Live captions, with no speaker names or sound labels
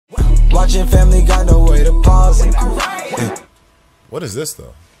watching family, got no way to pause it. What is this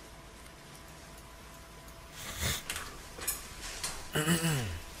though?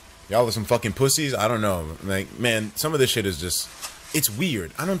 Y'all are some fucking pussies? I don't know. Like, man, some of this shit is just... It's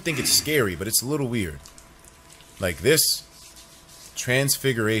weird. I don't think it's scary, but it's a little weird. Like this...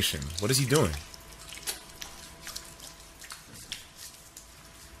 Transfiguration. What is he doing?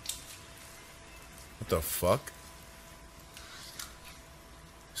 What the fuck?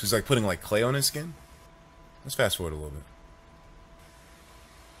 So he's like putting like clay on his skin? Let's fast forward a little bit.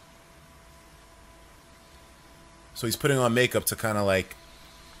 So he's putting on makeup to kind of like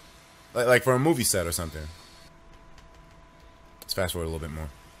for a movie set or something. Let's fast forward a little bit more.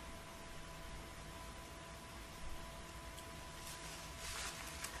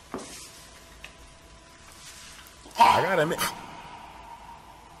 I gotta admit.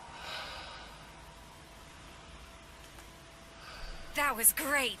 That was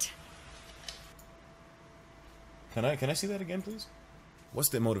great. Can I see that again, please? What's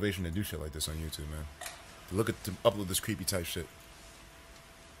the motivation to do shit like this on YouTube, man? To upload this creepy type shit.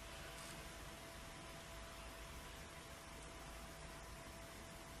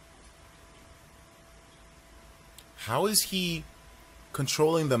 How is he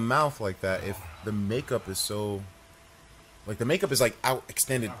controlling the mouth like that if the makeup is so... Like, the makeup is, like, out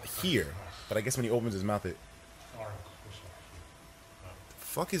extended here. But I guess when he opens his mouth, it... The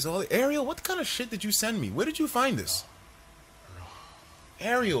fuck is all... Ariel, what kind of shit did you send me? Where did you find this?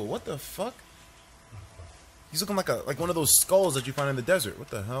 Ariel, what the fuck? He's looking like one of those skulls that you find in the desert. What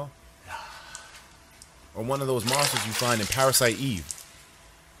the hell? Or one of those monsters you find in Parasite Eve.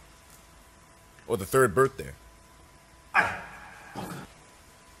 Or the Third Birthday.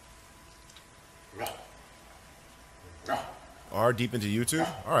 R deep into YouTube?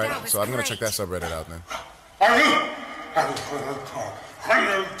 Alright, so I'm gonna check that subreddit out then.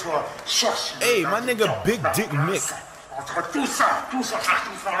 Hey, my nigga Big Dick Mick.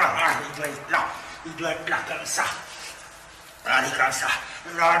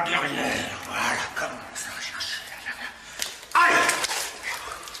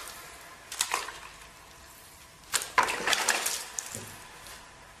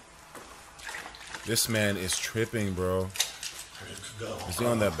 This man is tripping, bro. Is he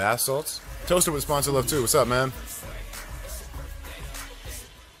on the bath salts? Toaster with sponsor love too. What's up, man?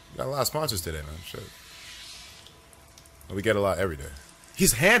 Got a lot of sponsors today, man. Shit. Well, we get a lot every day.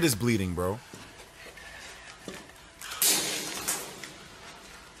 His hand is bleeding, bro.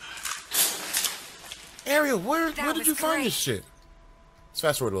 Ariel, where did you find this shit? Let's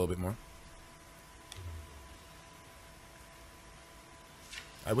fast forward a little bit more.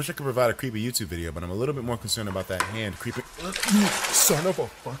 I wish I could provide a creepy YouTube video, but I'm a little bit more concerned about that hand creeping. Son of a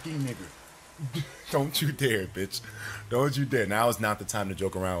fucking nigger. Don't you dare, bitch. Don't you dare. Now is not the time to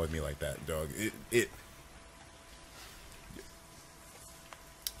joke around with me like that, dog.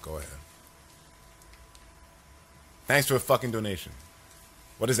 Go ahead. Thanks for a fucking donation.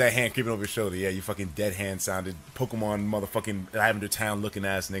 What is that hand creeping over your shoulder? Yeah, you fucking dead hand sounded Pokemon motherfucking Lavender Town looking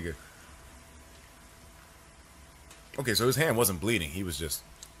ass nigga. Okay, so his hand wasn't bleeding. He was just...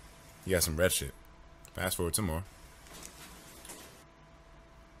 He got some red shit. Fast forward some more.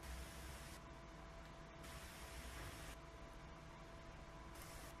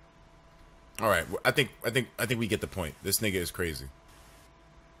 Alright, I think we get the point. This nigga is crazy.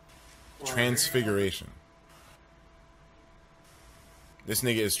 Transfiguration. This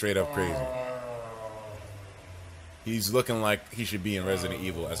nigga is straight up crazy. He's looking like he should be in Resident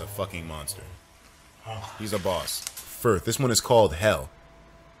Evil as a fucking monster. He's a boss. Firth. This one is called Hell.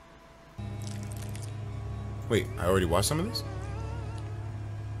 Wait, I already watched some of this?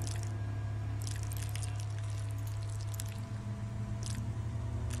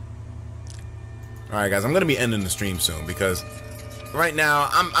 Alright guys, I'm gonna be ending the stream soon because right now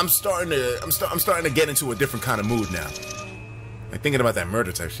I'm starting to get into a different kind of mood now. Like thinking about that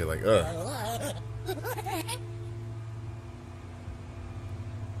murder type shit, like ugh.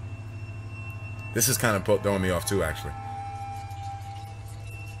 This is kind of throwing me off too, actually.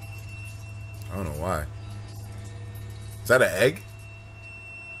 I don't know why. Is that an egg?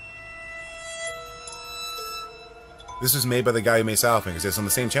 This was made by the guy who made Sour Fingers. It's on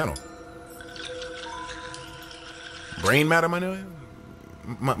the same channel. Brain matter, my nigga?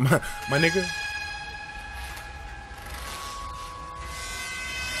 My nigga?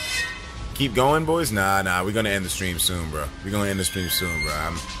 Keep going, boys? Nah, we're gonna end the stream soon, bro. We're gonna end the stream soon, bro.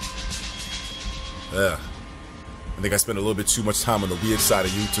 I think I spent a little bit too much time on the weird side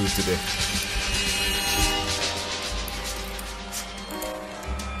of YouTube today.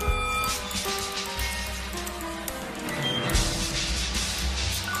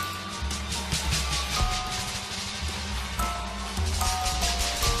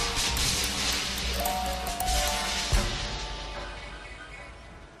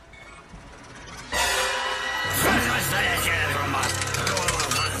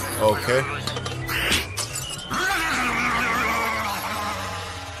 Okay.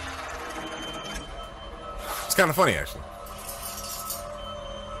 It's kind of funny, actually.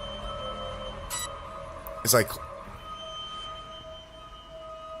 It's like...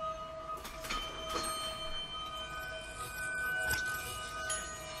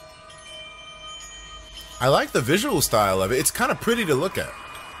 I like the visual style of it. It's kind of pretty to look at.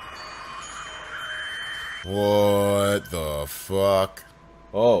 What the fuck?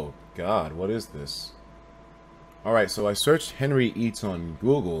 Oh, God, what is this? Alright, so I searched Henry Eats on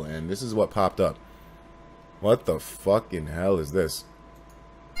Google, and this is what popped up. What the fucking hell is this?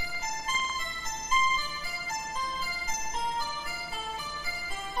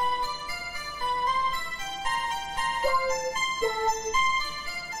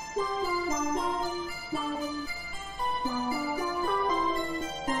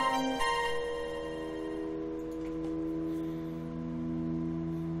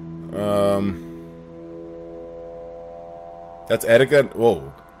 That's Etika?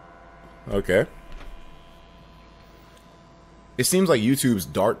 Whoa. Okay. It seems like YouTube's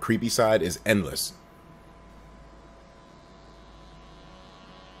dark, creepy side is endless.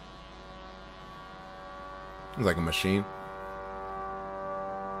 It's like a machine.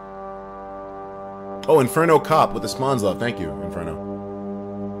 Oh, Inferno Cop with the Spawns love. Thank you, Inferno.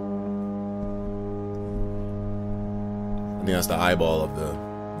 I think that's the eyeball of the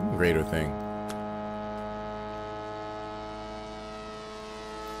greater thing.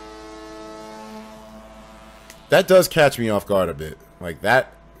 That does catch me off guard a bit. Like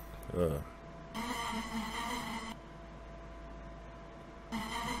that.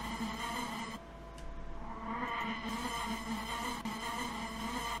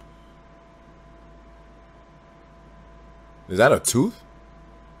 Is that a tooth?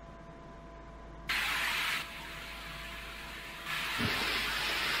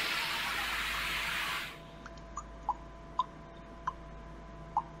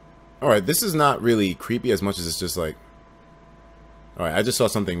 Alright, this is not really creepy as much as it's just like... Alright, I just saw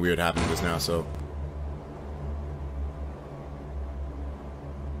something weird happen just now, so...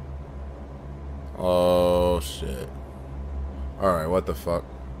 Oh, shit. Alright, what the fuck?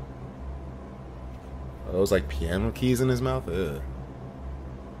 Are those like piano keys in his mouth? Ugh.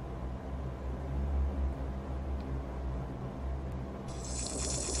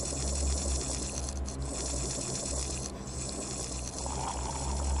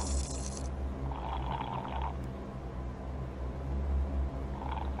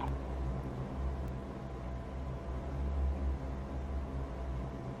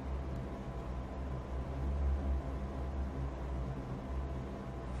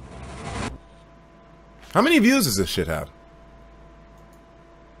 How many views does this shit have?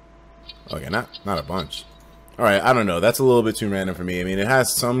 Okay, not a bunch. Alright, I don't know. That's a little bit too random for me. I mean, it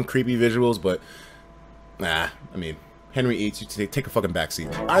has some creepy visuals, but... Nah, I mean, Henry Eats, you take a fucking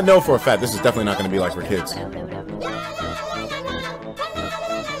backseat. I know for a fact this is definitely not going to be like for kids.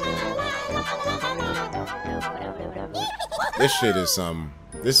 This shit is some...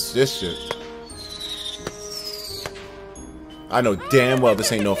 This shit... I know damn well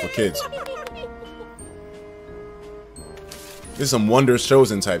this ain't no for kids. This is some Wonders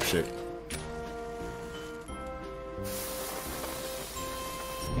Chosen type shit.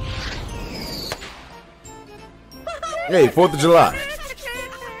 Hey, 4th of July.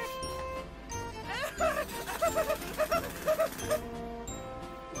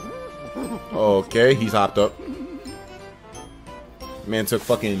 Okay, he's hopped up. Man took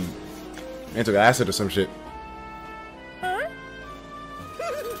acid or some shit.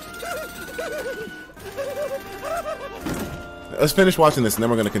 Let's finish watching this and then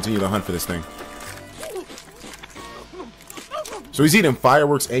we're going to continue the hunt for this thing. So he's eating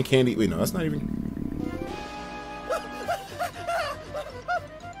fireworks and candy. Wait, no, that's not even...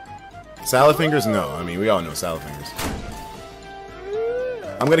 Salad fingers? No, I mean, we all know salad fingers.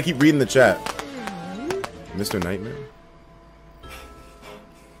 I'm going to keep reading the chat. Mr. Nightmare?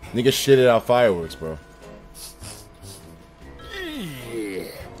 Nigga shitted out fireworks, bro.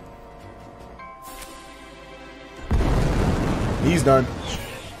 He's done.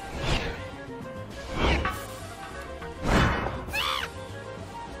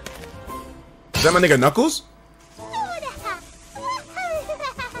 Is that my nigga Knuckles?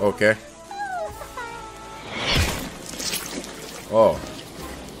 Okay. Oh.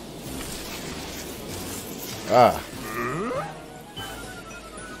 Ah.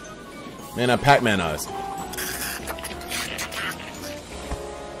 Man, that Pac-Man eyes.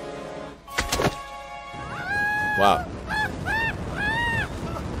 Wow.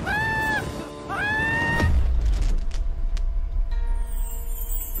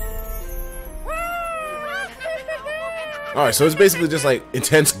 Alright, so it's basically just like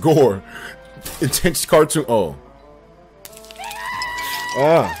intense gore. Intense cartoon. Oh.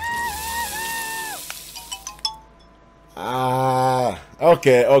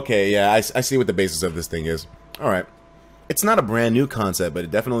 Okay, yeah, I see what the basis of this thing is. Alright. It's not a brand new concept, but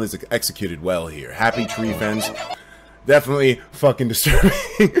it definitely is executed well here. Happy tree fence. Definitely fucking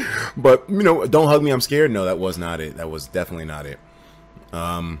disturbing. But, you know, don't hug me, I'm scared. No, that was not it. That was definitely not it.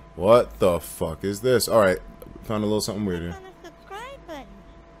 What the fuck is this? Alright, found a little something weird here. Subscribe button.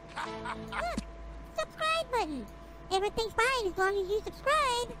 Look, subscribe button. Everything's fine as long as you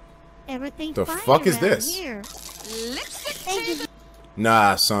subscribe. Everything's The fine fuck is around this? Here.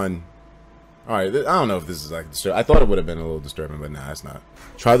 Nah, son. Alright, I don't know if this is like disturbing. I thought it would have been a little disturbing, but nah, it's not.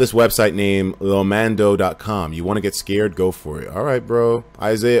 Try this website name, lomando.com. You want to get scared? Go for it. Alright, bro.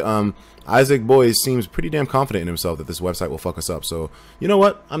 Isaac Boys seems pretty damn confident in himself that this website will fuck us up. So, you know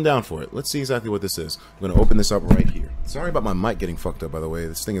what? I'm down for it. Let's see exactly what this is. I'm going to open this up right here. Sorry about my mic getting fucked up, by the way.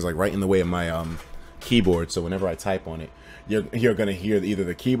 This thing is like right in the way of my keyboard, so whenever I type on it, you're going to hear either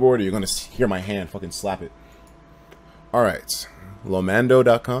the keyboard or you're going to hear my hand fucking slap it. Alright.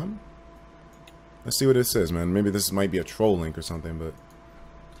 Lomando.com. Let's see what it says, man. Maybe this might be a troll link or something, but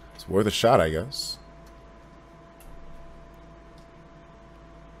it's worth a shot, I guess.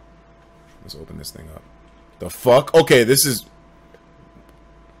 Let's open this thing up. The fuck? Okay, this is...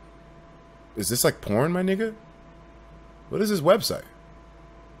 Is this like porn, my nigga? What is this website?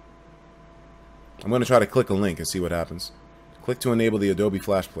 I'm going to try to click a link and see what happens. Click to enable the Adobe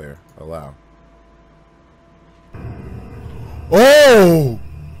Flash Player. Allow. Oh!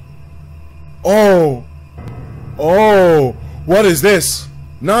 Oh! Oh! What is this?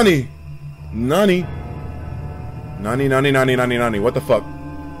 Nani? Nani? Nani, nani, nani, nani, nani. What the fuck?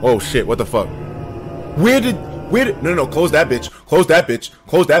 Oh shit, what the fuck? Where did... No, close that bitch. Close that bitch.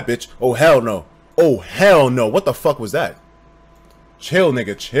 Close that bitch. Oh, hell no. Oh, hell no. What the fuck was that? Chill,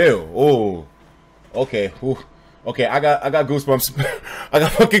 nigga, chill. Oh. Okay. Ooh. Okay, I got goosebumps. I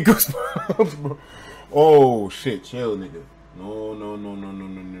got fucking goosebumps, bro. Oh, shit. Chill, nigga. No.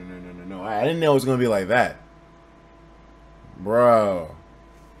 I didn't know it was gonna be like that. Bro.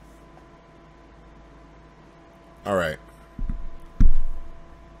 Alright.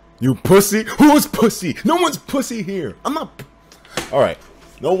 You pussy? Who is pussy? No one's pussy here. I'm not. Alright.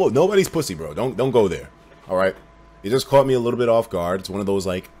 Nobody's pussy, bro. Don't go there. Alright. It just caught me a little bit off guard. It's one of those,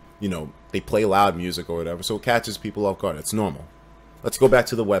 like, you know, they play loud music or whatever, so it catches people off guard. It's normal. Let's go back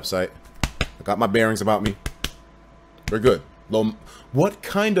to the website. I got my bearings about me. We're good. What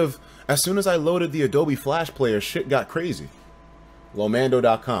kind of... As soon as I loaded the Adobe Flash Player, shit got crazy.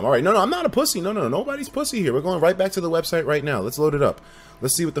 Lomando.com. Alright, no, I'm not a pussy. No, nobody's pussy here. We're going right back to the website right now. Let's load it up.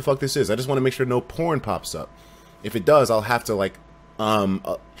 Let's see what the fuck this is. I just want to make sure no porn pops up. If it does, I'll have to, like,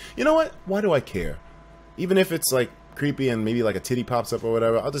 you know what? Why do I care? Even if it's, like, creepy and maybe, like, a titty pops up or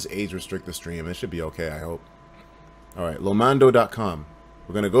whatever, I'll just age restrict the stream. It should be okay, I hope. Alright, Lomando.com.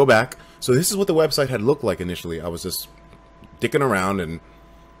 We're going to go back. So this is what the website had looked like initially. I was just dicking around, and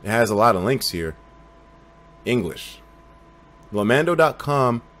it has a lot of links here. English.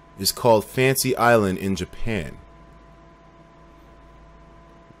 Lomando.com is called Fancy Island in Japan.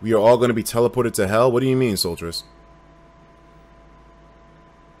 We are all going to be teleported to hell? What do you mean, Soltress?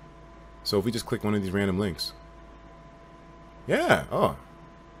 So if we just click one of these random links. Yeah, oh.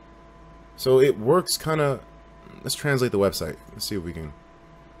 So it works kind of... Let's translate the website. Let's see if we can...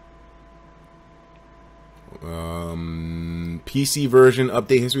 PC version,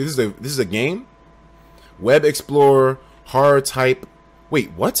 update history. This is a game? Web Explorer, horror type...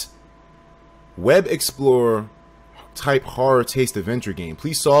 Wait, what? Web Explorer type horror taste adventure game.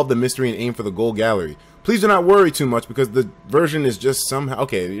 Please solve the mystery and aim for the gold gallery. Please do not worry too much because the version is just somehow...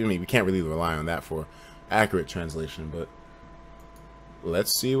 Okay, I mean, we can't really rely on that for accurate translation, but...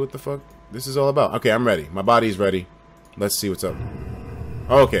 Let's see what the fuck this is all about. Okay, I'm ready. My body's ready. Let's see what's up.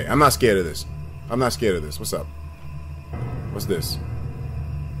 Okay, I'm not scared of this. I'm not scared of this. What's up? What's this?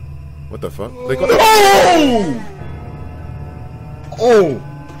 What the fuck? Like, oh! Oh!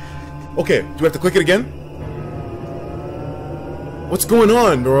 Okay, do we have to click it again? What's going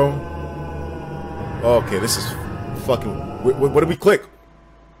on, bro? Okay, this is fucking... What did we click?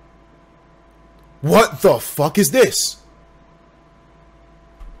 What the fuck is this?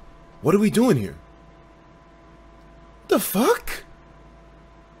 What are we doing here? What the fuck?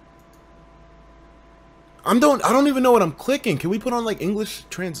 I don't even know what I'm clicking. Can we put on like English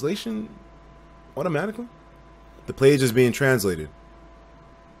translation automatically? The page is being translated.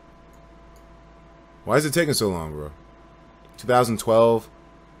 Why is it taking so long, bro? 2012,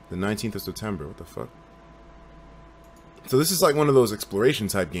 the 19th of September. What the fuck? So this is like one of those exploration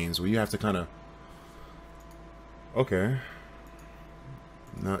type games where you have to kind of Okay.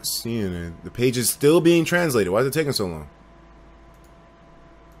 Not seeing it. The page is still being translated. Why is it taking so long?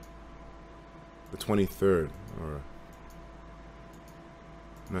 The 23rd. Alright.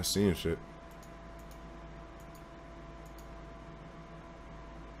 I'm not seeing shit.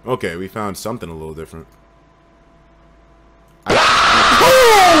 Okay, we found something a little different.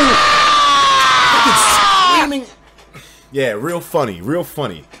 Screaming. Yeah, real funny. Real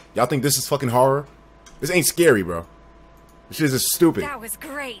funny. Y'all think this is fucking horror? This ain't scary, bro. This shit is just stupid. That was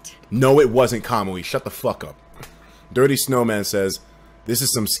great. No, it wasn't, Kamui. Shut the fuck up. Dirty Snowman says, this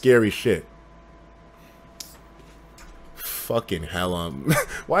is some scary shit. Fucking hell,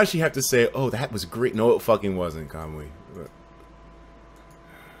 why does she have to say, oh, that was great? No, it fucking wasn't, Kamui.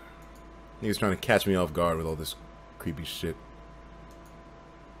 He was trying to catch me off guard with all this creepy shit.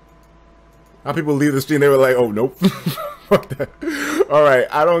 How people leave the stream, they were like, oh, nope. Fuck that. Alright,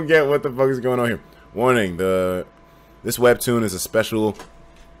 I don't get what the fuck is going on here. Warning, this webtoon is a special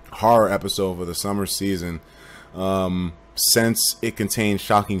horror episode for the summer season. Since it contains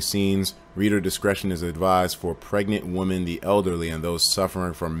shocking scenes, reader discretion is advised for pregnant women, the elderly, and those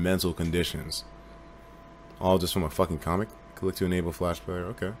suffering from mental conditions. All just from a fucking comic? Click to enable flash player.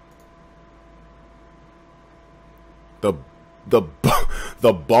 Okay. The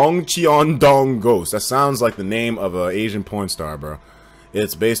Bong Cheon-dong Ghost. That sounds like the name of an Asian porn star, bro.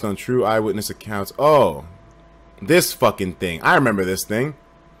 It's based on true eyewitness accounts. Oh, this fucking thing. I remember this thing.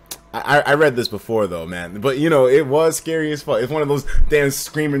 I read this before, though, man. But, you know, it was scary as fuck. It's one of those damn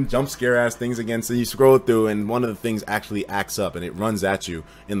screaming jump scare ass things again. So you scroll through, and one of the things actually acts up, and it runs at you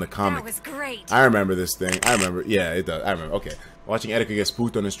in the comic. That was great. I remember this thing. I remember. Yeah, it does. I remember. Okay. Watching Etika get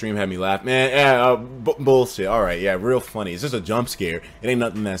spooked on the stream had me laugh. Man, yeah, bullshit. Alright, yeah, real funny. It's just a jump scare. It ain't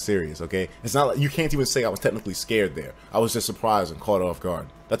nothing that serious, okay? It's not like, you can't even say I was technically scared there. I was just surprised and caught off guard.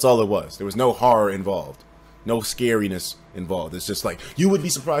 That's all it was. There was no horror involved. No scariness involved. It's just like, you would be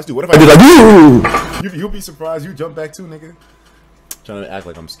surprised too. What if I did like, you'll be surprised. You jump back too, nigga. Trying to act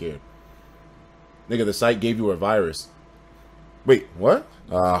like I'm scared. Nigga, the site gave you a virus. Wait, what?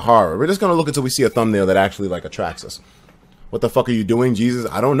 Horror. We're just gonna look until we see a thumbnail that actually, like, attracts us. What the fuck are you doing, Jesus?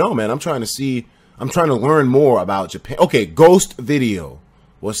 I don't know, man. I'm trying to learn more about Japan. Okay, ghost video.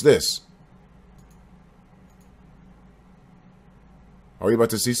 What's this? Are we about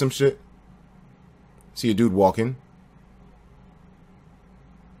to see some shit? See a dude walking.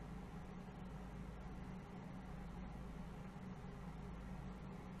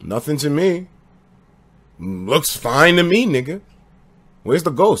 Nothing to me. Looks fine to me, nigga. Where's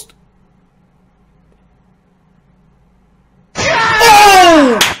the ghost?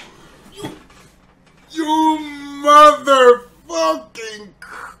 You motherfucking.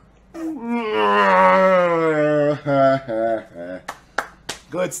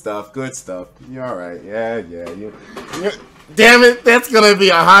 Good stuff, good stuff. You're alright. Yeah. You, damn it, that's gonna be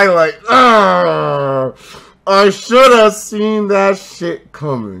a highlight. I should have seen that shit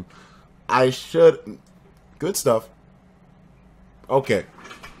coming. I should. Good stuff. Okay.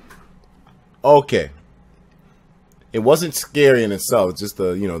 It wasn't scary in itself. It's just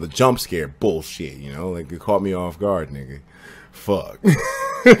the, you know, the jump scare bullshit, you know? Like, it caught me off guard, nigga. Fuck.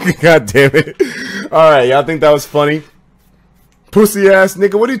 God damn it. Alright, y'all think that was funny? Pussy ass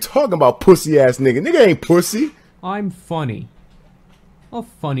nigga? What are you talking about, pussy ass nigga? Nigga ain't pussy. I'm funny. A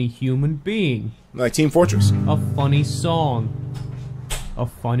funny human being. Like Team Fortress. A funny song. A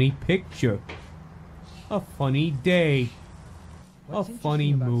funny picture. A funny day. A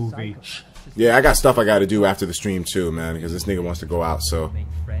funny movie. Yeah, I got stuff I gotta do after the stream too, man, because this nigga wants to go out, so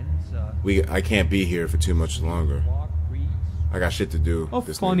I can't be here for too much longer. I got shit to do. A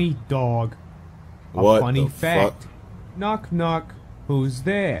funny dog. What A funny the fact. fuck? Knock knock. Who's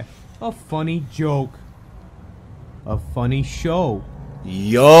there? A funny joke. A funny show.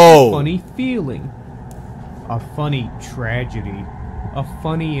 Yo! A funny feeling. A funny tragedy. A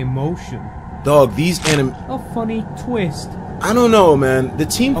funny emotion. Dog, these A funny twist. I don't know, man. The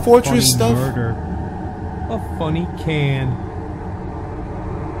Team A Fortress funny stuff. Murder. A funny can.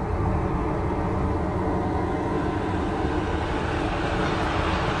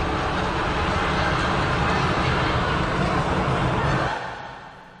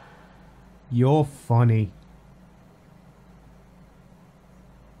 You're funny.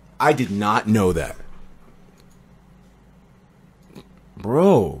 I did not know that.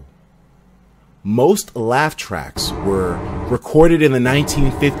 Bro. Most laugh tracks were recorded in the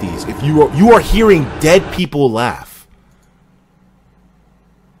 1950s. If you are hearing dead people laugh.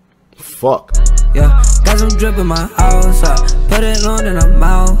 Fuck. Yeah, got some drip in my house, put it on and I'm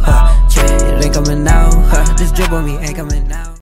out, Shit, it ain't coming out, this drip on me ain't coming out.